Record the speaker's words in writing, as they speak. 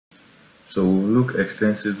So we'll look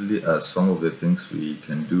extensively at some of the things we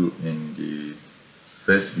can do in the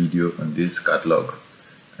first video on this catalog.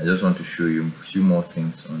 I just want to show you a few more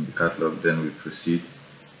things on the catalog, then we proceed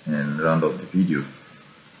and round up the video.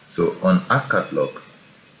 So on ArcCatlog,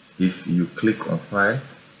 if you click on File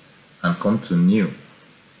and come to New,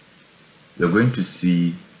 you're going to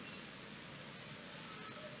see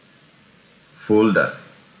Folder,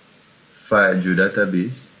 File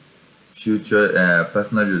Geodatabase, Future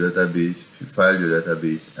Personal Geodatabase, File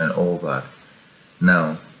Geodatabase, and all that.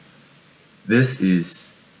 Now, this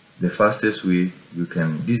is the fastest way you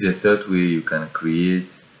can. This is the third way you can create,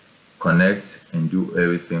 connect, and do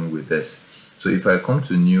everything with this. So if I come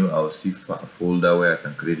to New, I'll see folder where I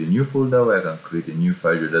can create a new folder, where I can create a new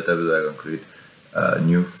file geodatabase, where I can create a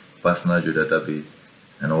new personal geodatabase,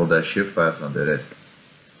 and all that shape files and the rest.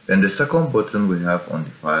 Then the second button we have on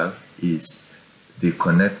the file is the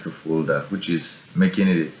connect to folder, which is making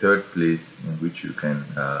it a third place in which you can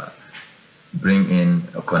bring in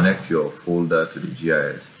or connect your folder to the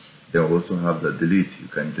GIS. Then we also have the delete. You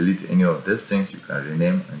can delete any of these things, you can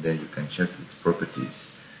rename, and then you can check its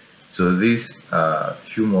properties. So these are a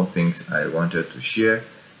few more things I wanted to share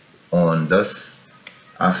on this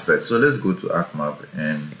aspect. So let's go to ArcMap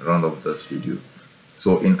and round up this video.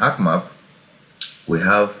 So in ArcMap, we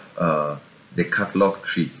have the catalog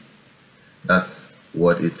tree. That's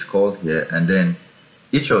what it's called here. And then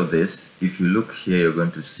each of this, if you look here, you're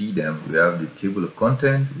going to see them. We have the table of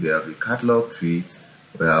content, we have the catalog tree,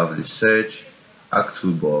 we have the search, Arc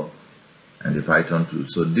toolbox, and the Python tool.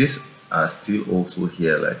 So these are still also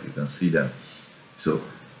here, like you can see them. So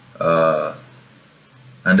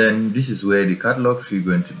and then this is where the catalog tree is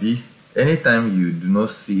going to be. Anytime you do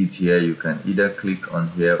not see it here, you can either click on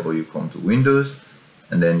here or you come to Windows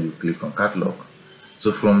and then you click on catalog.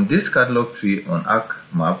 So from this catalog tree on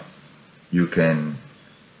ArcMap, you can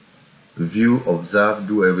view, observe,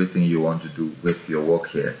 do everything you want to do with your work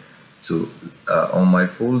here. So on my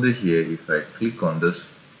folder here, if I click on this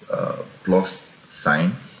plus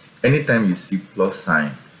sign, anytime you see plus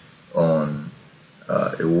sign on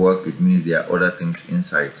a work, it means there are other things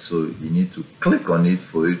inside. So you need to click on it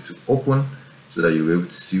for it to open so that you'll be able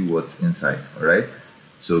to see what's inside. All right.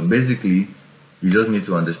 So basically, you just need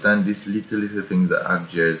to understand these little things that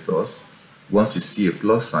ArcGIS does. Once you see a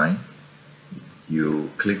plus sign, you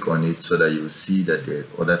click on it so that you will see that there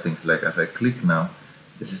are other things. Like as I click now,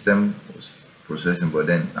 the system was processing, but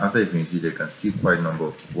then after you can see, they can see quite a number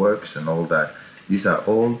of works and all that. These are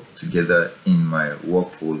all together in my work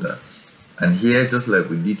folder. And here, just like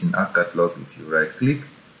we did in ArcCatlog, if you right click,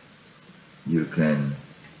 you can,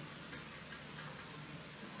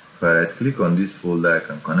 if I right click on this folder, I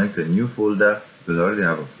can connect a new folder because I already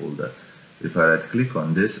have a folder. If I right click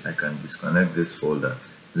on this, I can disconnect this folder,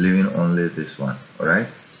 leaving only this one. All right.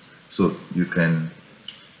 So you can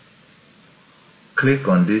click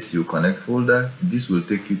on this, you connect folder. This will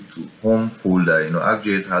take you to home folder. You know,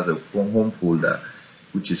 ArcGIS has a home folder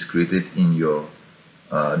which is created in your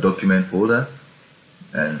document folder,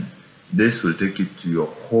 and this will take you to your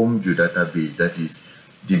home geodatabase. That is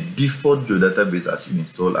the default geodatabase as you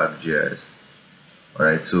install ArcGIS. All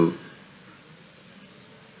right. So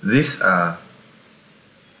these are,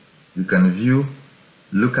 you can view,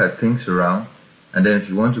 look at things around, and then if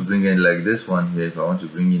you want to bring in, like this one here, if I want to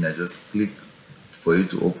bring in, I just click for it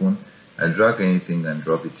to open. I drag anything and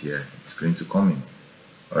drop it here. It's going to come in.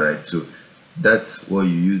 All right. So that's what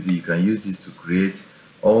you use. You can use this to create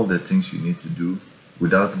all the things you need to do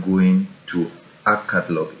without going to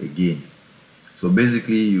ArcCatlog again. So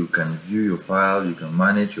basically, you can view your file, you can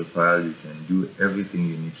manage your file, you can do everything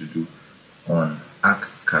you need to do on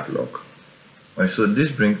ArcCatlog. Right, so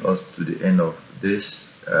this brings us to the end of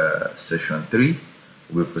this session 3.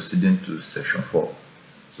 We're proceeding to session 4.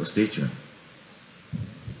 So stay tuned.